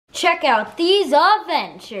Check out these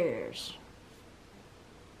adventures.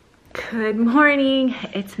 Good morning.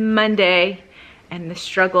 It's Monday and the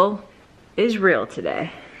struggle is real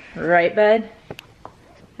today. Right, bud?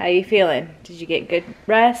 How you feeling? Did you get good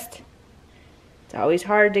rest? It's always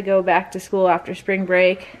hard to go back to school after spring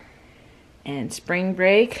break. And spring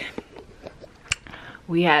break,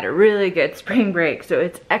 we had a really good spring break, so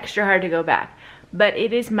it's extra hard to go back. But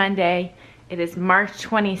it is Monday. It is March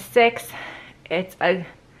 26th. It's an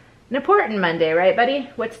important Monday, right, buddy?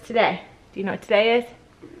 What's today? Do you know what today is?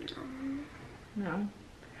 No.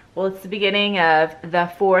 Well, it's the beginning of the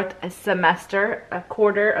fourth semester, fourth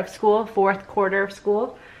quarter of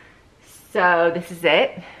school. So this is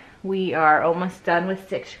it. We are almost done with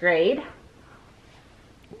 6th grade.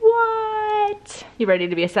 What? You ready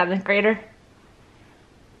to be a 7th grader?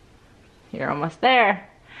 You're almost there.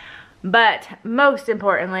 But most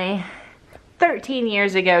importantly, 13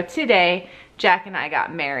 years ago today, Jack and I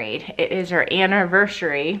got married. It is our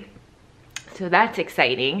anniversary, so that's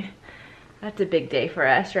exciting. That's a big day for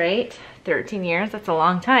us, right? 13 years, that's a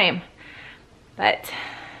long time. But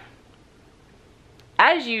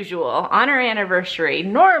as usual, on our anniversary,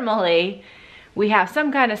 normally we have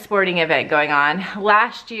some kind of sporting event going on.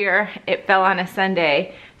 Last year, it fell on a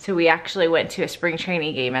Sunday, so we actually went to a spring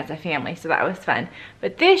training game as a family, so that was fun.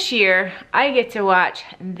 But this year, I get to watch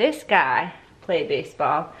this guy play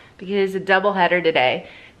baseball because it's a doubleheader today.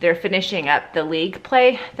 They're finishing up the league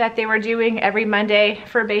play that they were doing every Monday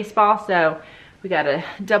for baseball, so we got a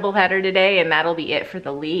doubleheader today, and that'll be it for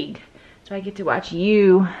the league. So I get to watch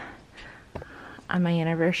you on my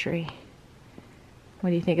anniversary.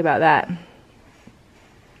 What do you think about that?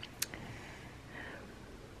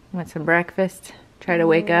 Want some breakfast? Try to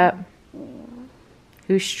wake up?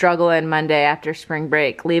 Who's struggling Monday after spring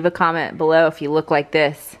break? Leave a comment below if you look like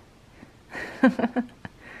this.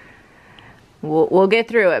 We'll get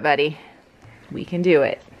through it, buddy. We can do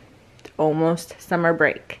it. It's almost summer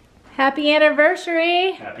break. Happy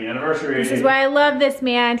anniversary! Happy anniversary! This is why I love this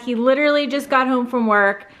man. He literally just got home from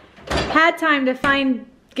work, had time to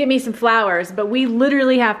get me some flowers, but we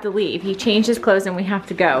literally have to leave. He changed his clothes and we have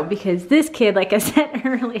to go because this kid, like I said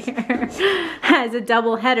earlier, has a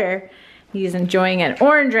double header. He's enjoying an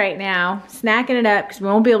orange right now, snacking it up because we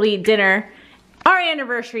won't be able to eat dinner. Our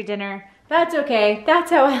anniversary dinner. That's okay. That's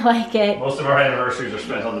how I like it. Most of our anniversaries are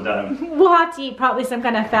spent on the dime. We'll have to eat probably some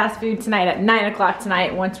kind of fast food tonight at 9 o'clock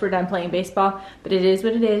tonight once we're done playing baseball. But it is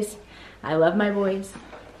what it is. I love my boys.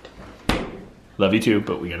 Love you too,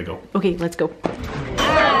 but we gotta go. Okay, let's go. Run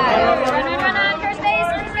on, first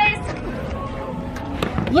base.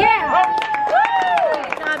 Yeah!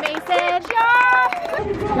 Good job, Mason. Good job!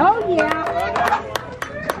 Oh, yeah.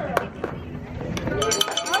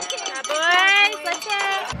 Okay, boys, let's go.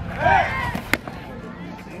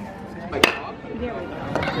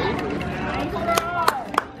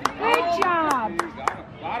 Good job.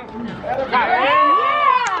 Yeah!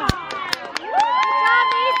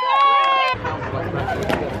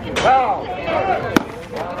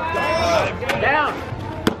 Down.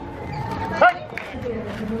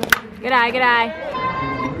 Good eye, good eye.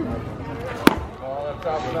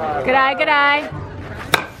 Good eye, good eye.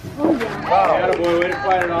 Attaboy, way to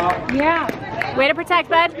fight it off. Yeah. Way to protect,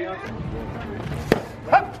 bud.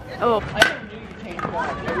 Oh.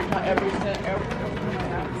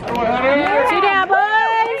 2 down,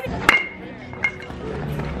 boys.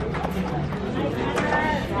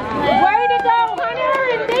 Way to go, Hunter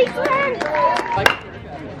and Mason.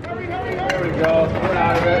 There we go. Get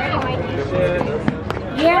out of it.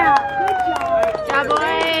 Yeah. Good job,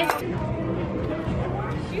 boys.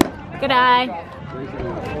 Good eye.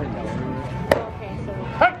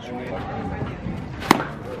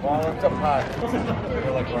 Ball up high.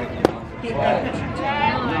 You're like right now.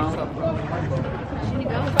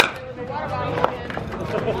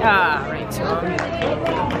 Ah, right.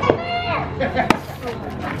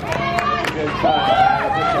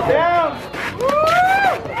 Down.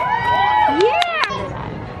 Yeah.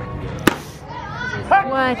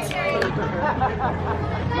 What?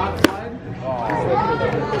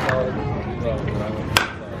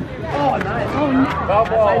 Oh, nice. Oh, no.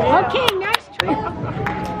 Okay, nice try.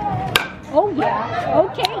 Oh, yeah.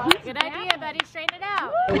 Okay. Good idea, buddy. Straighten it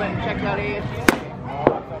out. Check out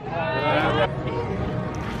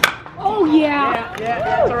Oh, yeah. Yeah,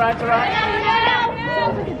 that's all right, that's all right.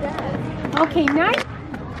 Okay, nice.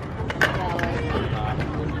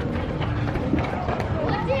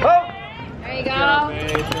 Oh! There you go.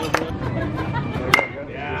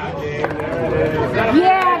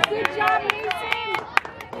 Yeah, good job, Mason.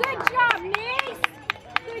 Good job, Mace.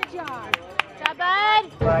 Good job. Good job, bud.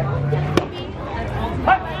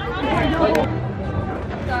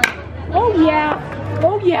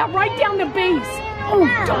 Oh yeah, right down the base. Oh,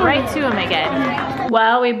 darn Right it. to him again.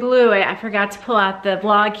 Well, we blew it. I forgot to pull out the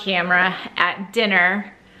vlog camera at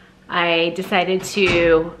dinner. I decided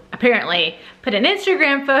to apparently put an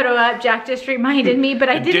Instagram photo up. Jack just reminded me, but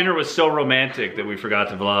I didn't. Dinner was so romantic that we forgot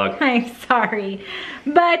to vlog. I'm sorry.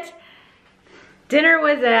 But dinner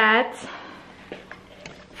was at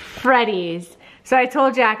Freddy's. So I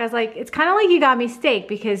told Jack, I was like, it's kind of like you got me steak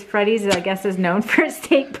because Freddy's, I guess, is known for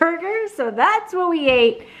steak burgers. So that's what we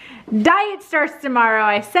ate. Diet starts tomorrow.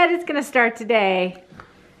 I said it's gonna start today.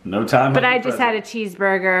 No time. But I just had a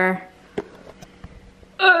cheeseburger.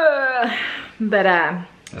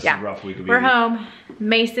 That's yeah, a rough week of we're eating. home.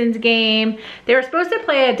 Mason's game. They were supposed to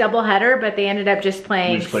play a doubleheader, but they ended up just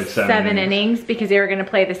playing We just played 7 innings because they were gonna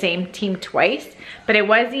play the same team twice. But it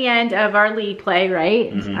was the end of our league play,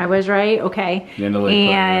 right? I was right, okay. The end of league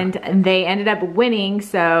play, and they ended up winning,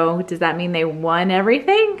 so does that mean they won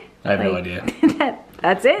everything? I have no idea.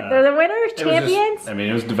 That's it? They're the winners, It was champions? just, I mean,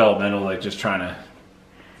 it was developmental, like just trying to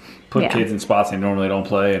put Yeah. kids in spots they normally don't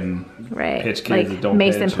play and Right. pitch kids Like that don't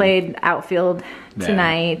Mason pitch. played outfield Yeah.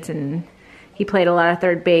 tonight, and he played a lot of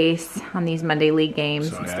third base on these Monday league games.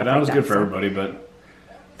 So and yeah, stuff that like was good for so. everybody, but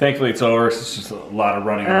thankfully it's over. It's just a lot of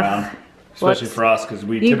running around, especially Whoops. for us because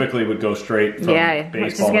we typically would go straight from Yeah, I was baseball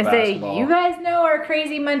just to gonna say, basketball. you guys know our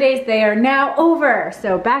crazy Mondays, they are now over.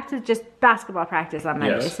 So back to just basketball practice on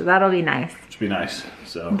Mondays, Yes. so that'll be nice. Should be nice.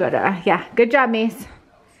 So But yeah, good job, Mace.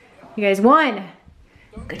 You guys won.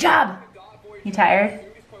 Good job. You tired?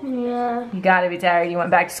 Yeah. You gotta be tired. You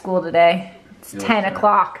went back to school today. It's 10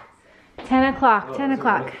 o'clock. 10 o'clock, 10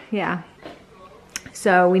 o'clock, yeah.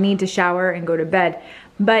 So we need to shower and go to bed.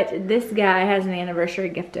 But this guy has an anniversary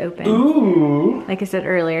gift to open. ooh, Like I said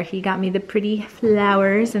earlier, he got me the pretty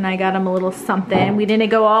flowers and I got him a little something. We didn't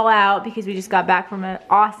go all out because we just got back from an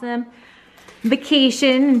awesome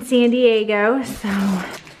vacation in San Diego. So,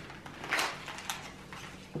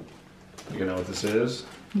 you know what this is?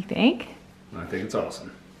 you think? I think it's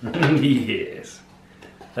awesome. Yes,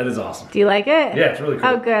 that is awesome. Do you like it? Yeah, it's really cool.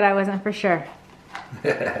 Oh, good. I wasn't for sure.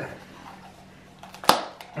 Give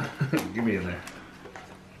me in there.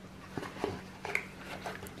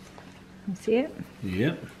 You see it?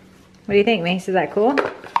 Yep. What do you think, Mace? Is that cool?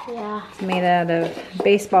 Yeah. It's made out of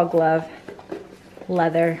baseball glove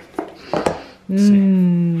leather. Do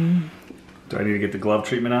I need to get the glove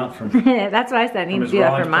treatment out from? That's what I said. I need to Ms. do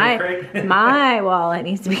that for Rawlings' my crate? my wallet.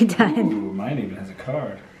 Needs to be done. Ooh, mine even has a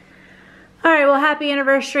card. All right. Well, happy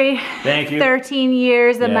anniversary. Thank you. 13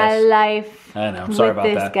 years of my Yes. life. I know. I'm sorry with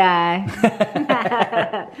about this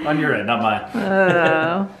guy. On your end, not mine.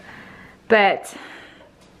 Oh. But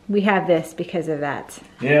we have this because of that.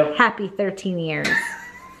 Yep. Happy 13 years.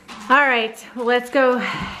 All right. Well, let's go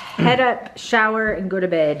head up, shower, and go to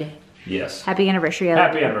bed. Yes. Happy anniversary. I love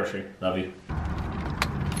Happy you. anniversary. Love you.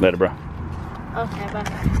 Later, bro. Okay, bye.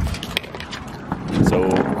 So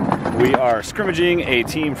we are scrimmaging a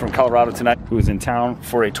team from Colorado tonight who is in town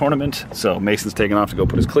for a tournament. So Mason's taking off to go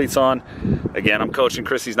put his cleats on. Again, I'm coaching.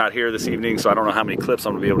 Chrissy's not here this evening, so I don't know how many clips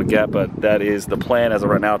I'm gonna be able to get, but that is the plan as of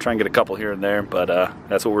right now. Try and get a couple here and there, but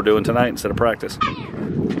that's what we're doing tonight instead of practice.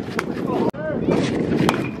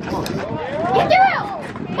 Get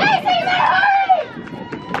through! Hey, you better hurry!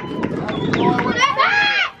 Get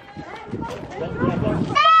back!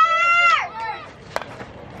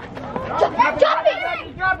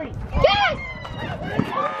 Drop it! Yes!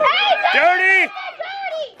 Hey, Dirty!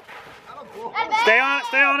 dirty! Stay on it,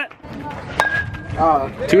 stay on it.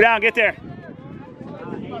 2 down, get there.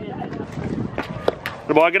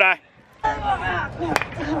 Good boy, good eye.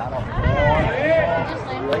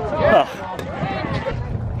 Oh.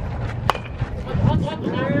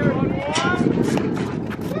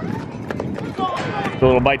 A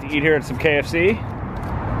little bite to eat here at some KFC.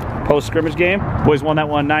 Post scrimmage game. Boys won that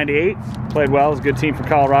one 98. Played well. It was a good team from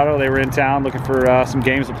Colorado. They were in town looking for some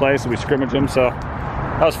games to play, so we scrimmaged them. So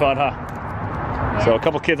that was fun, huh? So a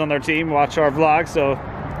couple kids on their team watch our vlog, so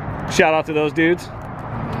shout out to those dudes.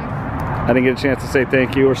 I didn't get a chance to say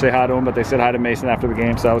thank you or say hi to them, but they said hi to Mason after the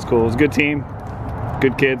game, so that was cool. It was a good team,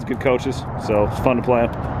 good kids, good coaches, so it's fun to play.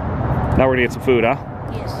 Now we're gonna get some food, huh?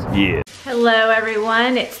 Yes. Yeah. Hello,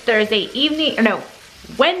 everyone. It's Thursday evening, or no,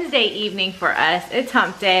 Wednesday evening for us. It's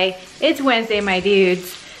hump day. It's Wednesday, my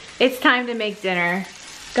dudes. It's time to make dinner.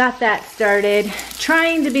 Got that started.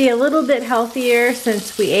 Trying to be a little bit healthier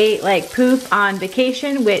since we ate like poop on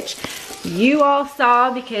vacation, which you all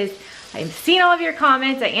saw because I've seen all of your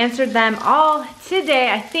comments. I answered them all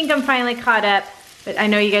today. I think I'm finally caught up, but I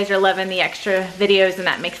know you guys are loving the extra videos and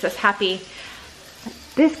that makes us happy.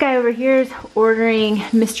 This guy over here is ordering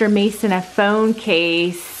Mr. Mason a phone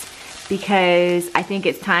case because I think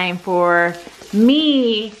it's time for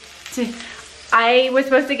me to, I was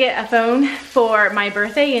supposed to get a phone for my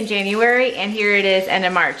birthday in January, and here it is end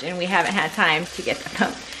of March, and we haven't had time to get the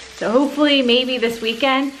phone. So hopefully maybe this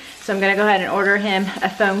weekend. So I'm gonna go ahead and order him a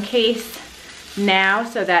phone case now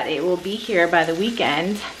so that it will be here by the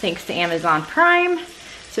weekend, thanks to Amazon Prime.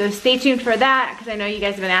 So stay tuned for that, because I know you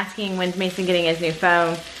guys have been asking when's Mason getting his new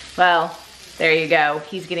phone. Well, there you go.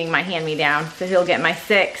 He's getting my hand-me-down, so he'll get my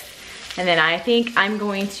 6. And then I think I'm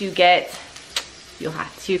going to get, you'll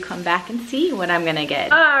have to come back and see what I'm gonna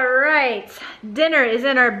get. All right, dinner is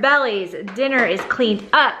in our bellies. Dinner is cleaned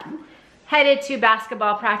up. Headed to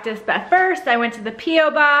basketball practice, but first I went to the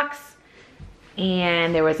P.O Box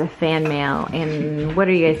and there was a fan mail. And what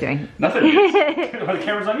are you guys doing? Nothing. The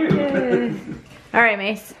camera's on you. All right,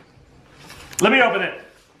 Mace. Let me open it.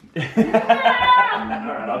 All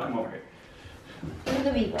right, I'll come over here.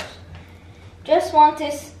 TheBevos.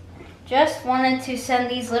 Just wanted to send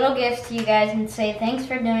these little gifts to you guys and say thanks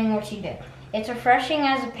for doing what you do. It's refreshing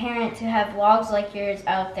as a parent to have vlogs like yours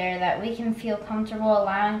out there that we can feel comfortable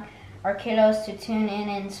allowing our kiddos to tune in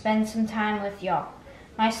and spend some time with y'all.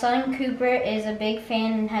 My son Cooper is a big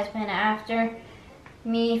fan and has been after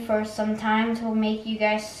me for some time to make you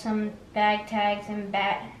guys some bag tags and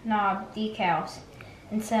bat knob decals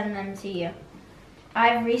and send them to you.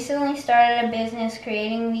 I've recently started a business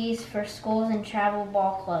creating these for schools and travel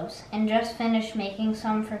ball clubs, and just finished making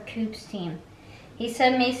some for Coop's team. He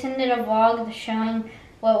said Mason did a vlog showing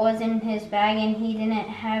what was in his bag and he didn't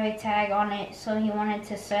have a tag on it, so he wanted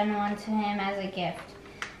to send one to him as a gift.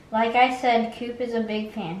 Like I said, Coop is a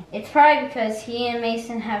big fan. It's probably because he and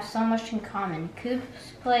Mason have so much in common. Coop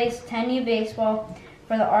plays 10U baseball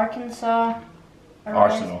for the Arkansas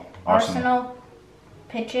Arsenal.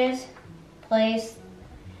 Pitches, plays.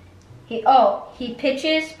 He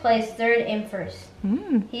pitches, plays third and first.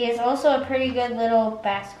 He is also a pretty good little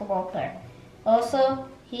basketball player. Also,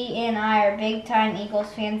 he and I are big time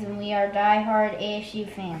Eagles fans, and we are die-hard ASU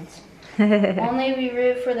fans. Only we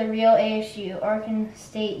root for the real ASU, Arkansas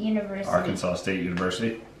State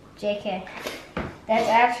University. JK. That's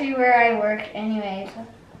actually where I work anyways.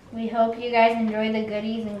 We hope you guys enjoy the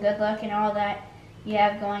goodies and good luck and all that you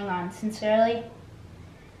have going on. Sincerely,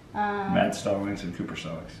 Matt Stallings and Cooper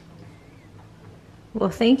Stallings. Well,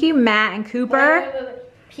 thank you, Matt and Cooper. Wait.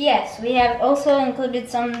 P.S. We have also included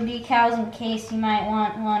some decals in case you might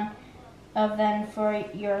want one of them for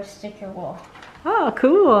your sticker wall. Oh,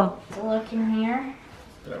 cool. Let's look in here.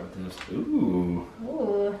 Start with this. Ooh.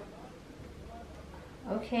 Ooh.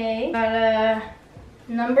 Okay. Got a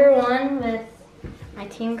number 1 with my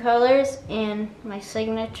team colors and my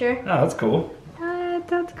signature. Oh, that's cool.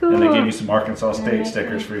 That's cool. And they give you some Arkansas State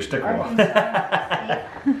stickers for your sticker wall.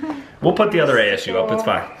 We'll put the other ASU up. It's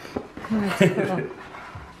fine. That's cool.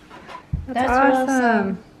 That's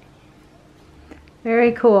awesome.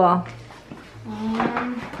 Very cool. And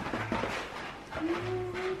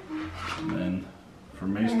then for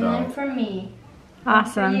me, and then for me.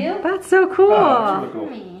 Awesome. For you? That's so cool. Oh, that's really cool.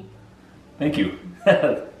 For me. Thank you.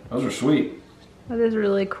 Those are sweet. That is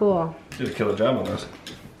really cool. Did a killer job on those.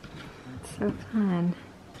 That's so fun.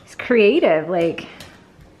 It's creative, like,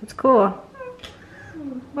 it's cool.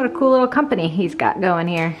 What a cool little company he's got going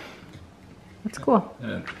here. That's cool.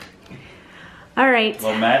 Yeah. All right.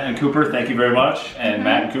 Well, Matt and Cooper, thank you very much. And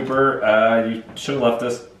Matt and Cooper, you should have left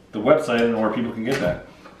us the website and where people can get that.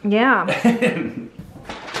 Yeah.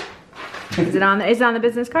 Is it on the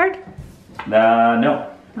business card?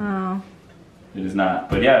 No. Oh. It is not.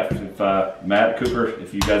 But yeah, if Matt, Cooper,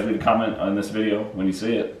 if you guys leave a comment on this video when you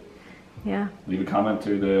see it, yeah, leave a comment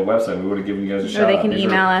to the website. We would have given you guys a shout or out. they can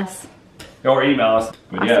email us. Or email us.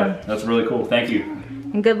 But awesome. Yeah, that's really cool. Thank you.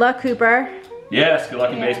 And good luck, Cooper. Yes, good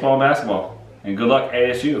luck in baseball and basketball. And good luck,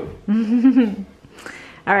 ASU.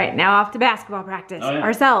 All right, now off to basketball practice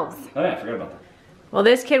ourselves. Oh yeah, I forgot about that. Well,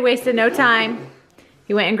 this kid wasted no time.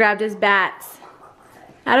 He went and grabbed his bats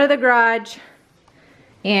out of the garage.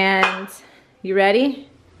 And you ready?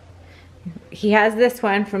 He has this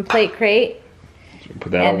one from Plate Crate. So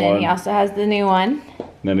put that and on then one. he also has the new one. And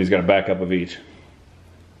then he's got a backup of each.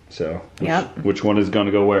 So, which one is going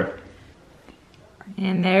to go where?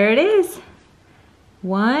 And there it is.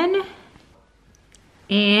 1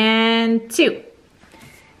 and 2.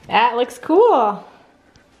 That looks cool.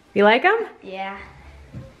 You like them? Yeah.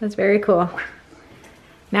 That's very cool.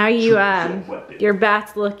 Now you, your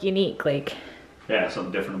bats look unique, like. Yeah,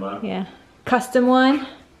 something different about them. Yeah. Custom one.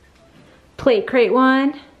 Plate Crate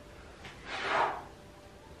one.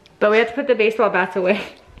 But we have to put the baseball bats away.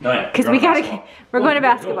 Oh yeah. Because we're going to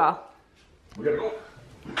basketball. We gotta go.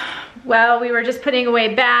 Well, we were just putting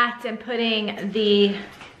away bats and putting the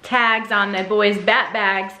tags on the boys' bat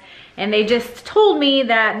bags, and they just told me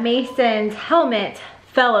that Mason's helmet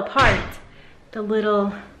fell apart. The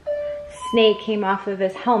little snake came off of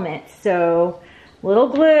his helmet. So, little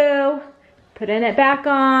glue, putting it back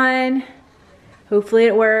on. Hopefully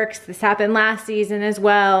it works. This happened last season as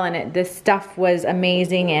well, and this stuff was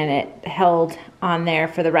amazing, and it held on there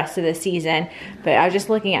for the rest of the season. But I was just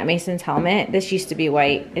looking at Mason's helmet. This used to be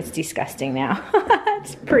white. It's disgusting now.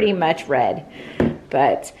 It's pretty much red.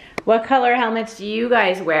 But what color helmets do you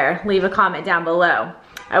guys wear? Leave a comment down below.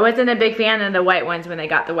 I wasn't a big fan of the white ones when they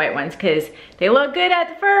got the white ones because they look good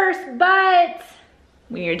at first, but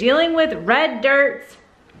when you're dealing with red dirts,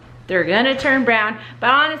 they're gonna turn brown.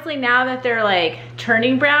 But honestly, now that they're like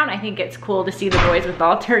turning brown, I think it's cool to see the boys with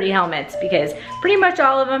all dirty helmets because pretty much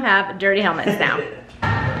all of them have dirty helmets now.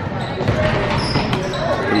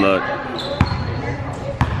 Good luck.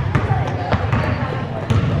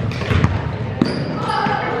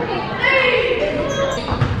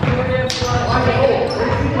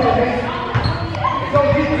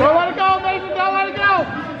 Don't let it go, Mason. Don't let it go.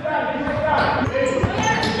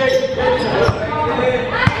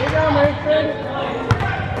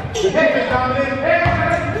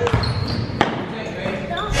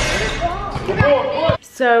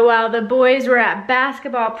 So while the boys were at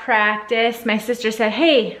basketball practice, my sister said,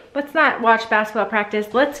 hey, let's not watch basketball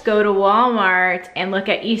practice. Let's go to Walmart and look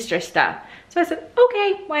at Easter stuff. So I said,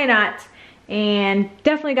 okay, why not? And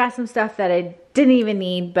definitely got some stuff that I didn't even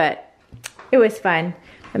need, but it was fun.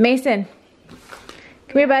 But Mason,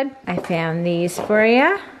 come here, bud. I found these for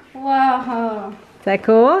you. Wow. Is that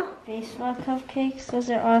cool? Baseball cupcakes, those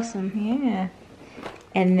are awesome. Yeah.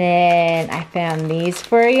 And then I found these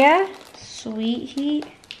for you. Sweet heat.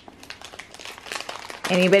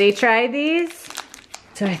 Anybody tried these?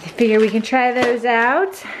 So I figure we can try those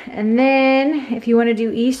out. And then if you want to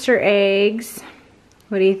do Easter eggs,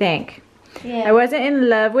 what do you think? Yeah. I wasn't in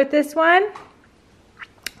love with this one.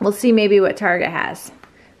 We'll see maybe what Target has.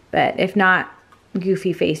 But if not,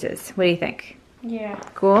 goofy faces. What do you think? Yeah.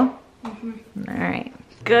 Cool? Mm-hmm. All right.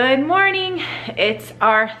 Good morning. It's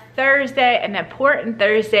our Thursday, an important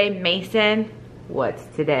Thursday. Mason, what's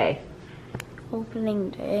today? Opening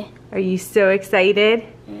day. Are you so excited?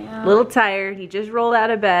 Yeah. A little tired. He just rolled out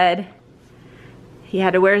of bed. He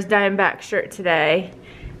had to wear his Diamondback shirt today.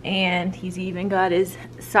 And he's even got his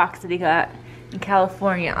socks that he got in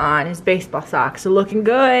California on, his baseball socks. So looking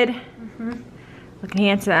good. Mm-hmm. Looking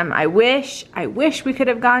handsome. I wish we could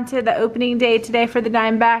have gone to the opening day today for the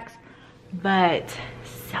Diamondbacks, but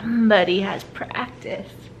somebody has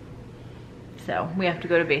practice. So we have to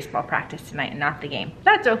go to baseball practice tonight and not the game.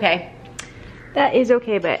 That's okay. That is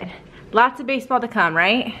okay, but lots of baseball to come,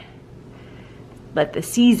 right? Let the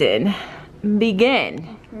season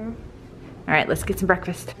begin. Mm-hmm. All right, let's get some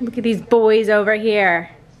breakfast. Look at these boys over here.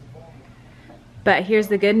 But here's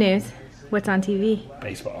the good news. What's on TV?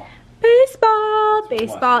 Baseball. Baseball.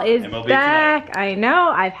 Baseball is MLB back. tonight. I know,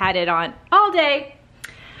 I've had it on all day.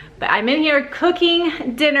 But I'm in here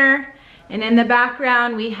cooking dinner. And in the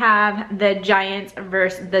background, we have the Giants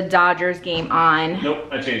versus the Dodgers game on. Nope,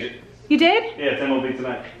 I changed it. You did? Yeah, it's MLB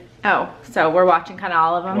tonight. Oh, so we're watching kind of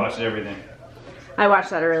all of them? Watched everything. I watched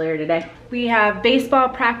that earlier today. We have baseball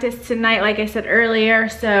practice tonight, like I said earlier,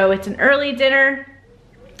 so it's an early dinner.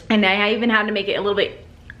 And I even had to make it a little bit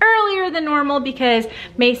earlier than normal because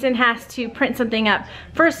Mason has to print something up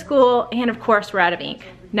for school, and of course we're out of ink.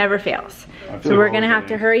 Never fails. So we're gonna have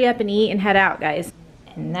to hurry up and eat and head out, guys.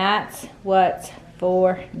 And that's what's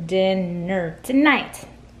for dinner tonight.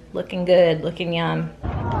 Looking good, looking yum.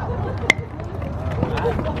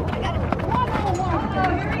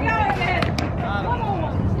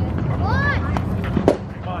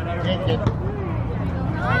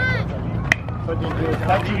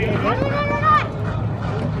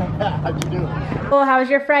 How'd you do? Well, how was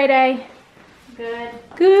your Friday? Good.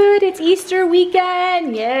 Good, it's Easter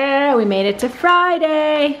weekend. Yeah, we made it to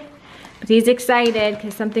Friday. But he's excited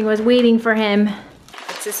because something was waiting for him.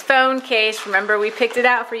 It's his phone case. Remember, we picked it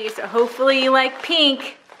out for you, so hopefully you like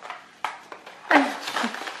pink.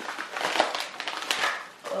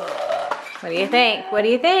 What do you think? What do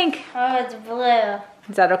you think? Oh, it's blue.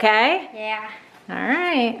 Is that okay? Yeah. All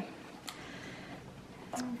right.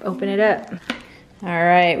 Let's open it up. All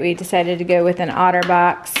right, we decided to go with an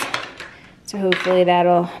OtterBox. So hopefully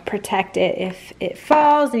that'll protect it if it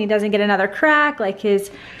falls and he doesn't get another crack like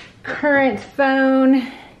his current phone.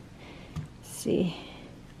 Let's see.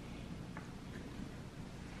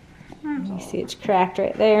 You see it's cracked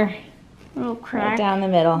right there. Little crack. Right down the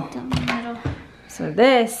middle. Down the middle. So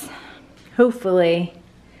this, hopefully,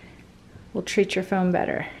 will treat your phone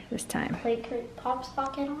better this time. Like pop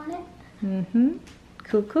socket on it. Mm-hmm.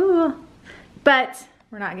 Cool, cool. But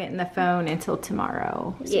we're not getting the phone until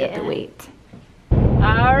tomorrow, so you have to wait.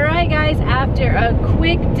 All right, guys, after a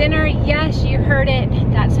quick dinner, yes, you heard it.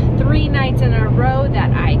 That's 3 nights in a row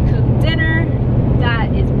that I cooked dinner.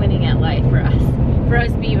 That is winning at life for us. For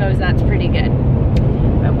us Bevos, that's pretty good.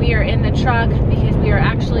 But we are in the truck because we are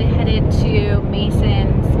actually headed to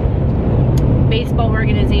Mason's baseball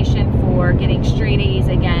organization for getting straight A's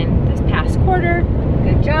again this past quarter.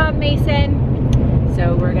 Good job, Mason.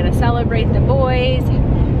 So we're gonna celebrate the boys.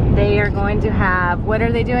 They are going to have, what are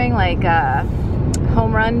they doing? Like a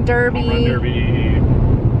home run derby? Home run derby,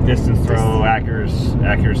 distance throw,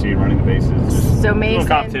 accuracy, running the bases. So Mason, a little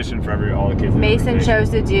competition for all the kids. Mason chose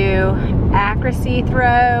to do accuracy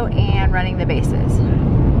throw and running the bases.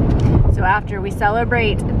 So after we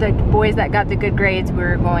celebrate the boys that got the good grades,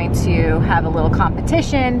 we're going to have a little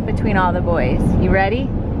competition between all the boys. You ready?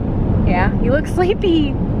 Yeah, you look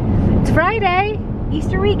sleepy. It's Friday,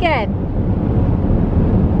 Easter weekend.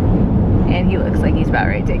 And he looks like he's about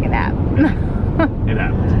ready to take a nap. It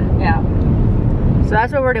happened. Yeah. So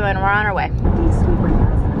that's what we're doing. We're on our way.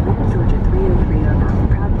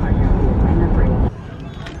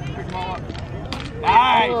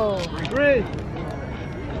 Nice. Great.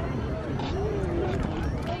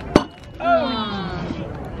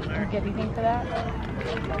 Mark, anything for that?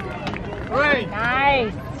 Great.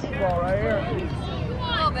 Nice. Ball right here.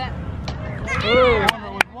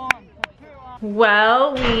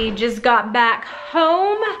 Well, we just got back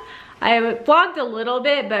home. I vlogged a little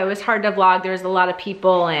bit, but it was hard to vlog. There was a lot of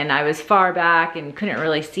people and I was far back and couldn't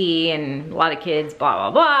really see, and a lot of kids, blah,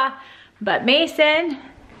 blah, blah. But Mason,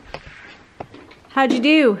 how'd you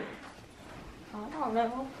do? I don't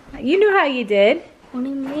know. You knew how you did. What do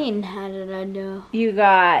you mean, how did I do? You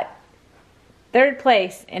got 3rd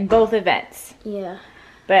place in both events. Yeah.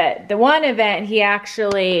 But the one event, he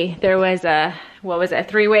actually, there was a, what was it, a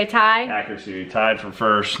 3-way tie? Accuracy tied for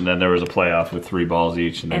first, and then there was a playoff with 3 balls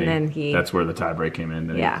each, and then, he that's where the tie break came in.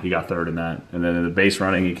 Then yeah. he got 3rd in that, and then in the base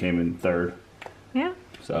running, he came in 3rd. Yeah.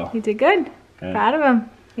 So he did good. yeah. Proud of him.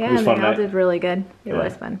 Yeah, and they all did really good. It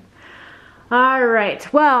was fun. All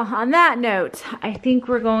right. Well, on that note, I think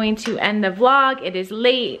we're going to end the vlog. It is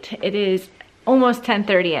late. It is almost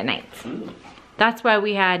 10:30 at night. That's why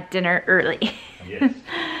we had dinner early. Yes.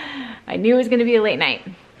 I knew it was going to be a late night,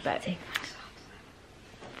 but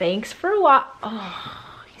thanks for watching.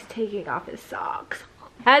 Oh, he's taking off his socks.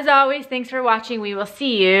 As always, thanks for watching. We will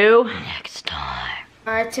see you next time.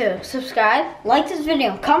 Alright, to subscribe, like this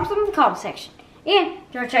video, comment in the comment section. And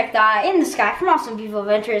don't check the Eye in the Sky from Awesome Bevo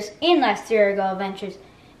Adventures and Last Year Ago Adventures.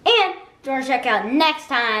 And don't check out next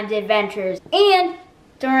time's adventures. And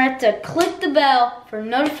don't forget to click the bell for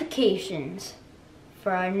notifications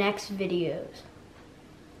for our next videos.